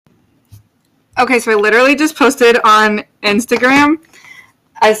Okay, so I literally just posted on Instagram.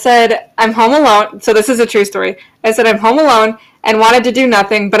 I said, I'm home alone. So this is a true story. I said, I'm home alone and wanted to do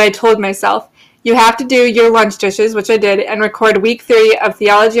nothing, but I told myself, you have to do your lunch dishes, which I did, and record week 3 of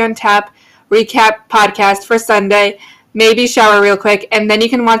Theology on Tap recap podcast for Sunday. Maybe shower real quick, and then you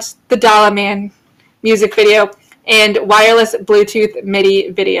can watch the Dollar Man music video and wireless Bluetooth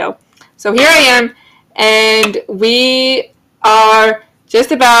MIDI video. So here I am, and we are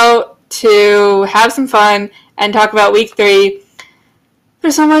just about to have some fun and talk about week 3.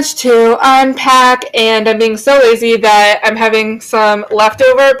 There's so much to unpack, and I'm being so lazy that I'm having some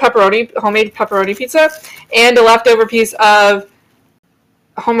leftover homemade pepperoni pizza, and a leftover piece of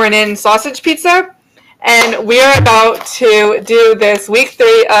home run-in sausage pizza. And we are about to do this week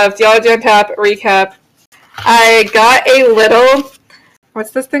 3 of Theology on Tap recap. I got a little,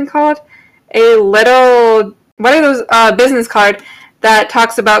 what's this thing called? What are those, business card that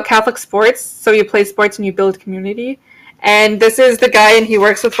talks about Catholic sports. So you play sports and you build community. And this is the guy, and he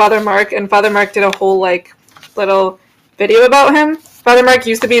works with Father Mark, and Father Mark did a whole, little video about him. Father Mark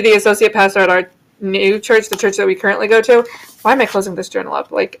used to be the associate pastor at our new church, the church that we currently go to. Why am I closing this journal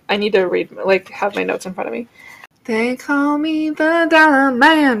up? I need to read, have my notes in front of me. They call me the Dollar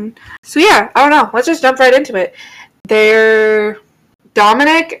Man. So yeah, I don't know. Let's just jump right into it.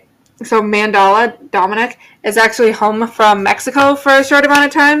 Dominic is actually home from Mexico for a short amount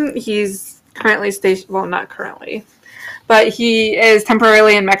of time. He's currently stationed, well, not currently, but he is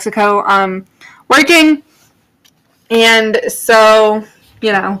temporarily in Mexico working. And so,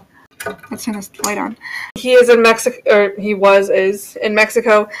 let's turn this light on. He is in Mexico, or he is in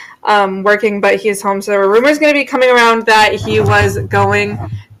Mexico working, but he's home. So there were rumors going to be coming around that he was going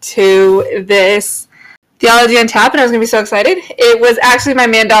to this Theology on Tap, and I was going to be so excited. It was actually my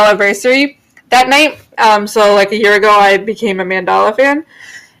Mandala anniversary that night. So a year ago, I became a Mandala fan.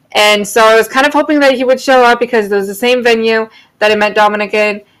 And so I was kind of hoping that he would show up because it was the same venue that I met Dominic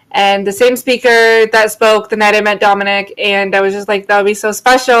in, and the same speaker that spoke the night I met Dominic, and I was just like, that would be so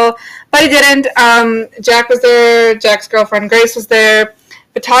special. But he didn't. Jack was there. Jack's girlfriend Grace was there.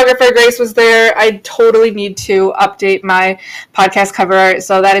 Photographer Grace was there. I totally need to update my podcast cover art,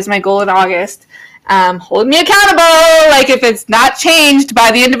 so that is my goal in August. Hold me accountable. If it's not changed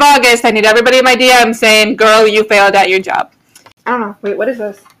by the end of August, I need everybody in my DM saying, girl, you failed at your job. I don't know. Wait, what is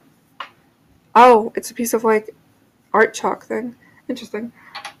this? Oh, it's a piece of art chalk thing. Interesting.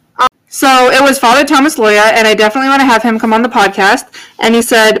 So it was Father Thomas Loya, and I definitely want to have him come on the podcast. And he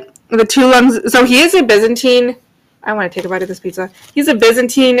said the 2 lungs. So he is a Byzantine. I want to take a bite of this pizza. He's a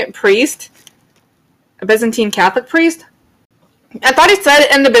Byzantine priest, a Byzantine Catholic priest. I thought he said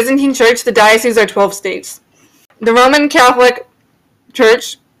in the Byzantine Church the dioceses are 12 states. The Roman Catholic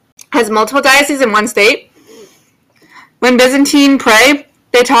Church has multiple dioceses in one state. When Byzantine pray,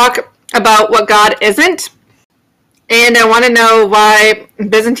 they talk about what God isn't. And I want to know why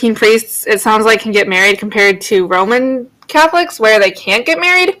Byzantine priests, it sounds like, can get married compared to Roman Catholics, where they can't get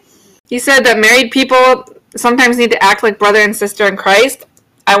married. He said that married people sometimes need to act like brother and sister in Christ.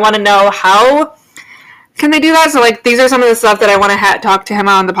 I want to know how can they do that. So, these are some of the stuff that I want to talk to him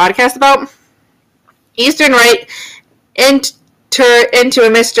on the podcast about. Eastern Rite, enter into a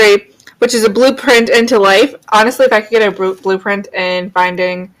mystery, which is a blueprint into life. Honestly, if I could get a blueprint in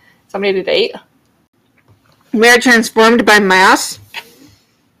finding somebody to date. We are transformed by Mass.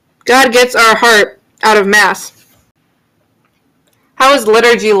 God gets our heart out of Mass. How is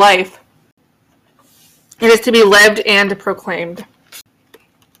liturgy life? It is to be lived and proclaimed.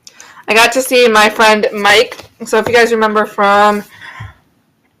 I got to see my friend Mike. So if you guys remember from,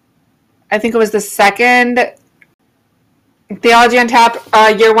 I think it was the second Theology on Tap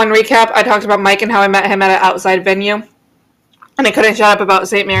year 1 recap, I talked about Mike and how I met him at an outside venue. And I couldn't shut up about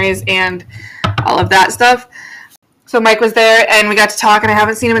St. Mary's and all of that stuff. So Mike was there, and we got to talk, and I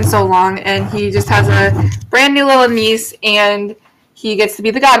haven't seen him in so long, and he just has a brand new little niece, and he gets to be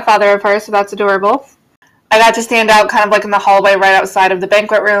the godfather of her, so that's adorable. I got to stand out kind of in the hallway right outside of the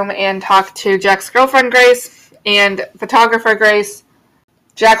banquet room and talk to Jack's girlfriend, Grace, and photographer, Grace.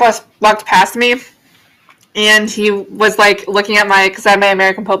 Jack walked past me, and he was looking at because I had my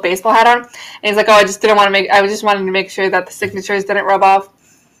American Pope baseball hat on, and he's like, oh, I just wanted to make sure that the signatures didn't rub off.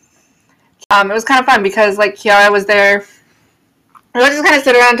 It was kind of fun because Kiara was there. We just kind of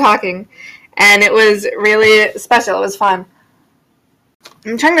sit around talking, and it was really special. It was fun.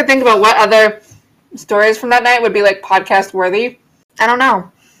 I'm trying to think about what other stories from that night would be podcast worthy. I don't know.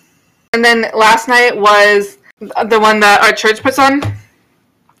 And then last night was the one that our church puts on,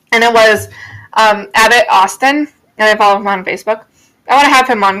 and it was Abbott Austin, and I follow him on Facebook. I want to have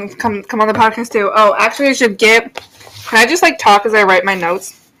him come on the podcast too. Oh, actually, I should can I just talk as I write my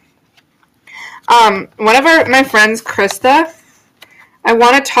notes? One of my friends, Krista, I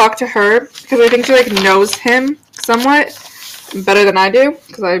want to talk to her because I think she like knows him somewhat better than I do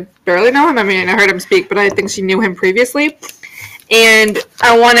because I barely know him. I mean, I heard him speak, but I think she knew him previously. And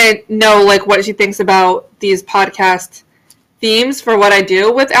I want to know like what she thinks about these podcast themes for what I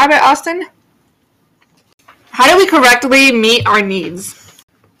do with Abbott Austin. How do we correctly meet our needs?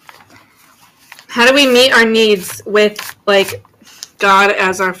 How do we meet our needs with like God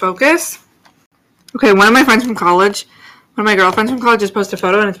as our focus? Okay, one of my friends from college, one of my girlfriends from college just posted a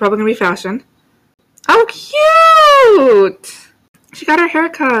photo, and it's probably going to be fashion. Oh, cute! She got her hair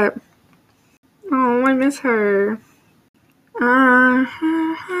cut. Oh, I miss her.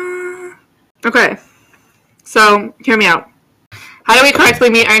 Okay, so hear me out. How do we correctly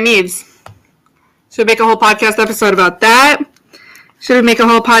meet our needs? Should we make a whole podcast episode about that? Should we make a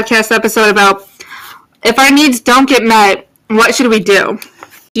whole podcast episode about if our needs don't get met, what should we do?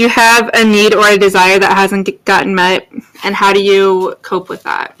 Do you have a need or a desire that hasn't gotten met, and how do you cope with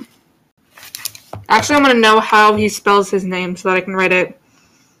that? Actually, I want to know how he spells his name so that I can write it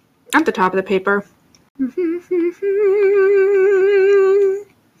at the top of the paper.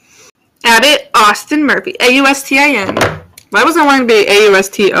 Abbott Austin Murphy, Austin. Why was I wanting to be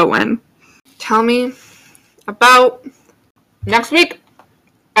Auston? Tell me about next week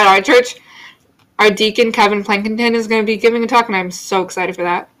at our church. Our deacon, Kevin Plankinton, is going to be giving a talk, and I'm so excited for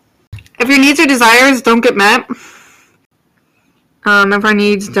that. If your needs or desires don't get met, if our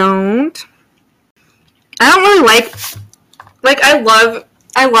needs don't, I don't really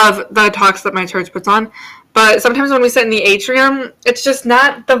I love the talks that my church puts on, but sometimes when we sit in the atrium, it's just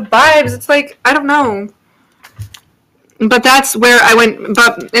not the vibes. It's like, I don't know. But that's where I went,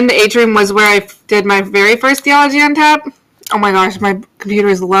 but in the atrium was where I did my very first Theology on Tap. Oh my gosh, my computer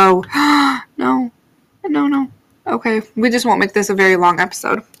is low. No. Okay, we just won't make this a very long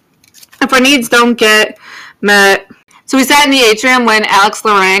episode. If our needs don't get met. So we sat in the atrium when Alex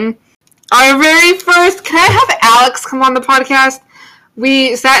Lorang, our very first, can I have Alex come on the podcast?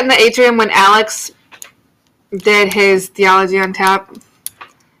 We sat in the atrium when Alex did his Theology on Tap.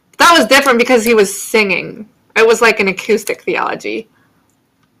 That was different because he was singing. It was like an acoustic theology.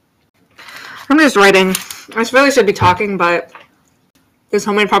 I'm just writing. I really should be talking, but this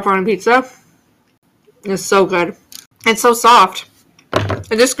homemade pepperoni pizza is so good. It's so soft.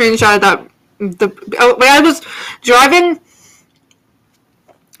 I just screenshotted that. When I was driving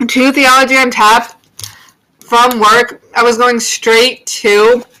to Theology on Tap from work, I was going straight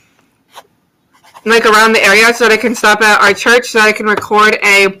to like around the area so that I can stop at our church so that I can record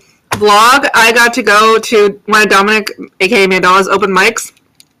a vlog. I got to go to one of Dominic, aka Mandela's, open mics,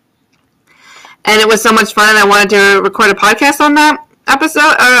 and it was so much fun. And I wanted to record a podcast on that episode,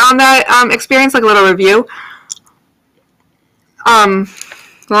 on that experience, like a little review.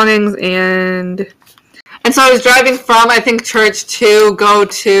 Longings and so I was driving from, I think, church to go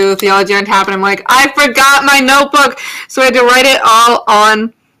to Theology on Tap, and I'm like, I forgot my notebook, so I had to write it all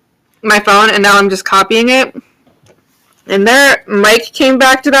on my phone, and now I'm just copying it. And there, Mike came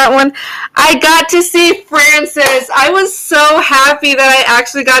back to that one. I got to see Francis. I was so happy that I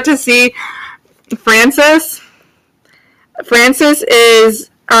actually got to see Francis. Francis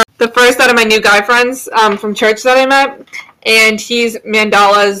is the first out of my new guy friends from church that I met. And he's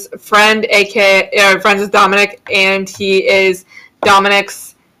Mandela's friend, aka friends with Dominic, and he is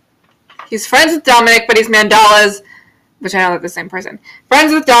Dominic's. He's friends with Dominic, but he's Mandela's, which I know they're the same person.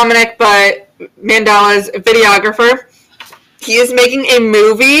 Friends with Dominic, but Mandela's videographer. He is making a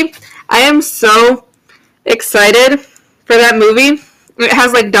movie. I am so excited for that movie. It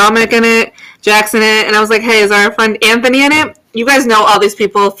has like Dominic in it, Jackson in it, and I was like, hey, is our friend Anthony in it? You guys know all these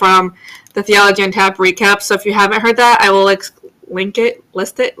people from the Theology on Tap recap, so if you haven't heard that, I will link it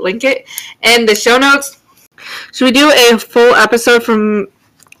in the show notes. Should we do a full episode from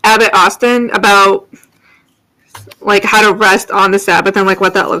Abbott Austin about like how to rest on the Sabbath and like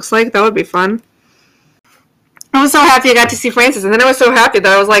what that looks like? That would be fun. I was so happy I got to see Francis, and then I was so happy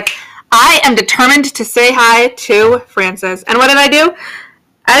that I was like, I am determined to say hi to Francis. And what did I do?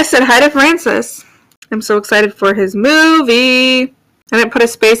 I said hi to Francis. I'm so excited for his movie. I didn't put a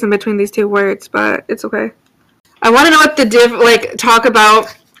space in between these two words, but it's okay. I want to know what talk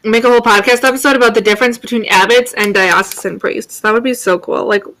about, make a whole podcast episode about the difference between abbots and diocesan priests. That would be so cool.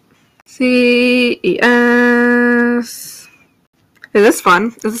 Like, CES. Is this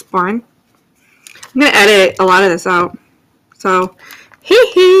fun? Is this boring? I'm going to edit a lot of this out. So,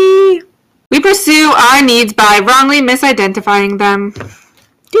 hee. We pursue our needs by wrongly misidentifying them.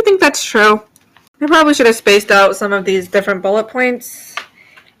 Do you think that's true? I probably should have spaced out some of these different bullet points.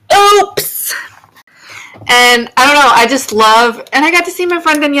 Oops! And I don't know, I just love, and I got to see my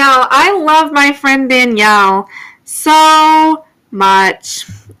friend Danielle. I love my friend Danielle so much.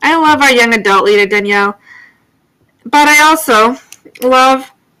 I love our young adult leader, Danielle. But I also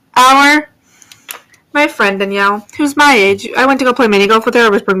love my friend Danielle, who's my age. I went to go play mini golf with her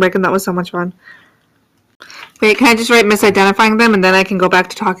over spring break, and that was so much fun. Wait, can I just write misidentifying them, and then I can go back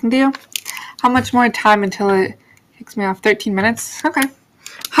to talking to you? How much more time until it kicks me off? 13 minutes? Okay.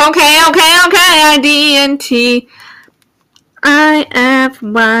 Okay. IDNTIFYG.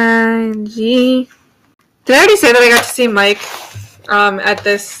 Did I already say that I got to see Mike at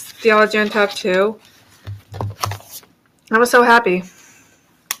this Theology on Top 2? I was so happy.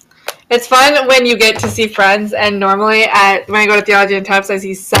 It's fun when you get to see friends, and normally when I go to Theology on Taps, I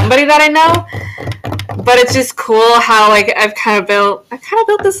see somebody that I know. But it's just cool how like I've kind of built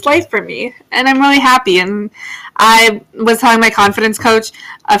this life for me, and I'm really happy. And I was telling my confidence coach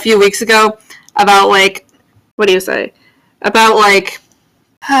a few weeks ago about like, what do you say? About like,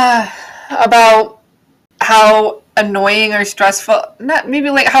 about how annoying or stressful, not maybe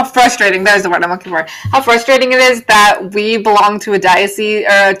like how frustrating, that is the word I'm looking for, how frustrating it is that we belong to a diocese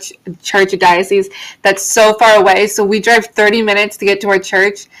or a church or diocese that's so far away. So we drive 30 minutes to get to our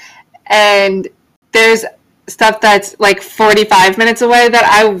church, and there's stuff that's like 45 minutes away that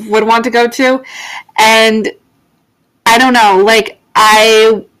I would want to go to. And I don't know, like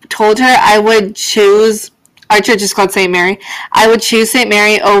I told her I would choose, our church is called St. Mary. I would choose St.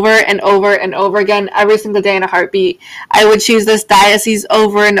 Mary over and over and over again every single day in a heartbeat. I would choose this diocese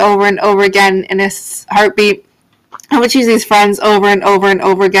over and over and over again in a heartbeat. I would choose these friends over and over and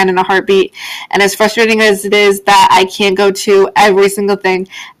over again in a heartbeat. And as frustrating as it is that I can't go to every single thing,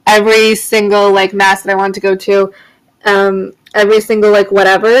 every single like mass that I want to go to, every single like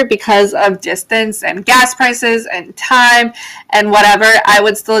whatever, because of distance and gas prices and time and whatever, I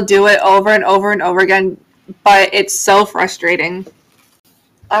would still do it over and over and over again. But it's so frustrating.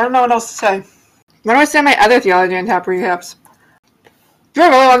 I don't know what else to say. Where do I say my other Theology on Tap recaps? Do I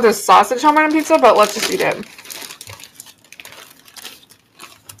really want this sausage homemade on pizza? But let's just eat it.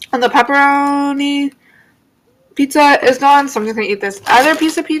 And the pepperoni pizza is gone, so I'm just going to eat this other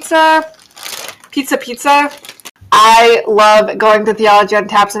piece of pizza. Pizza. I love going to Theology on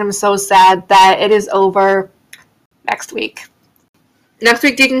Taps, and I'm so sad that it is over next week. Next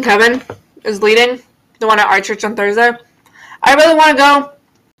week, Deacon Kevin is leading the one at our church on Thursday. I really want to go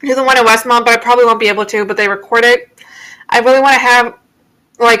to the one at Westmont, but I probably won't be able to, but they record it. I really want to have,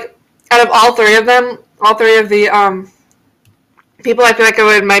 like, out of all three of them, all three of the people, I feel like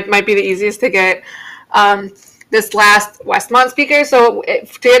it might be the easiest to get this last Westmont speaker. So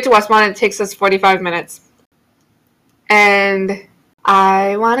to get to Westmont, it takes us 45 minutes. And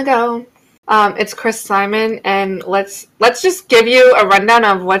I want to go. It's Chris Simon, and let's just give you a rundown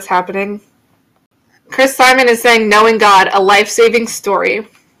of what's happening. Chris Simon is saying Knowing God, a life-saving story.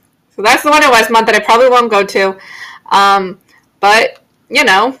 So that's the one at Westmont that I probably won't go to. But, you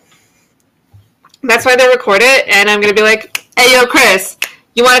know, that's why they record it. And I'm going to be like, hey, yo, Chris,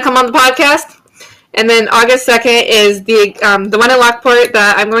 you want to come on the podcast? And then August 2nd is the one in Lockport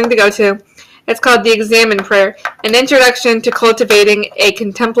that I'm going to go to. It's called The Examine Prayer, an introduction to cultivating a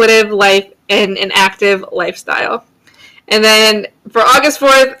contemplative life and an active lifestyle. And then for August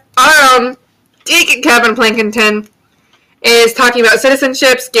 4th, our own Deacon Kevin Plankinton is talking about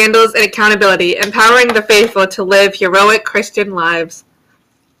citizenship, scandals, and accountability, empowering the faithful to live heroic Christian lives.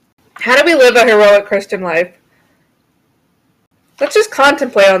 How do we live a heroic Christian life? Let's just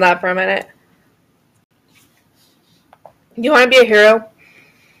contemplate on that for a minute. You want to be a hero?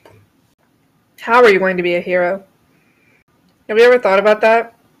 How are you going to be a hero? Have you ever thought about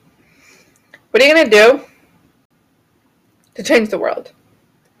that? What are you going to do to change the world?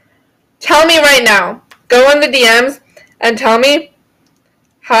 Tell me right now. Go in the DMs and tell me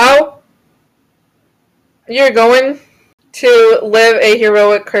how you're going to live a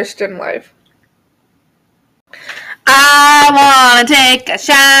heroic Christian life. I want to take a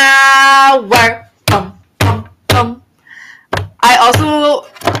shower. I also,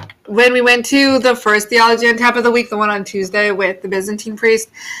 when we went to the first Theology on Tap of the week, the one on Tuesday with the Byzantine priest,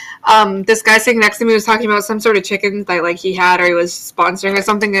 this guy sitting next to me was talking about some sort of chicken that like he had or he was sponsoring or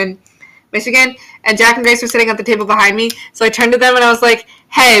something in Michigan, and Jack and Grace were sitting at the table behind me, so I turned to them and I was like,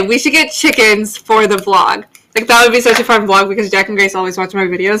 hey, we should get chickens for the vlog. Like, that would be such a fun vlog because Jack and Grace always watch my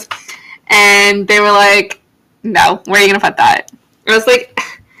videos. And they were like, no, where are you going to put that? And I was like,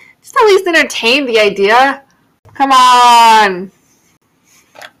 just at least entertain the idea. Come on.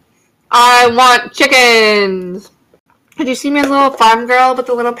 I want chickens. Did you see me as a little farm girl with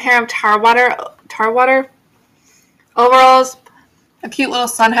a little pair of tar water overalls, a cute little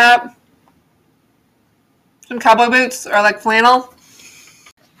sun hat? some cowboy boots or like flannel.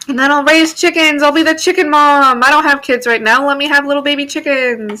 And then I'll raise chickens. I'll be the chicken mom. I don't have kids right now. Let me have little baby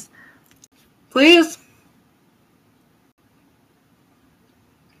chickens. Please.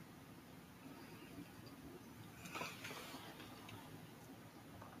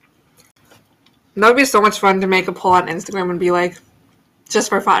 That would be so much fun to make a poll on Instagram and be like, just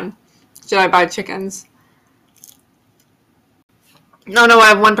for fun, should I buy chickens? No, I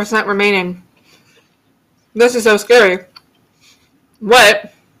have 1% remaining. This is so scary.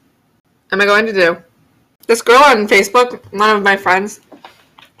 What am I going to do? This girl on Facebook, one of my friends,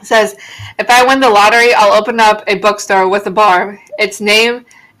 says, if I win the lottery, I'll open up a bookstore with a bar. Its name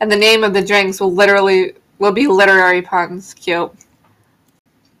and the name of the drinks will be literary puns. Cute.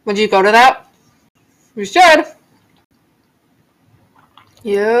 Would you go to that? You should.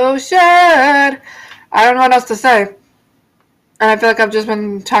 You should. I don't know what else to say. And I feel like I've just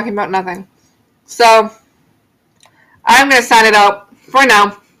been talking about nothing. So, I'm going to sign it out for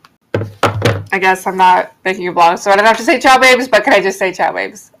now. I guess I'm not making a blog, so I don't have to say ciao, babes, but can I just say ciao,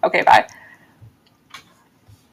 babes? Okay, bye.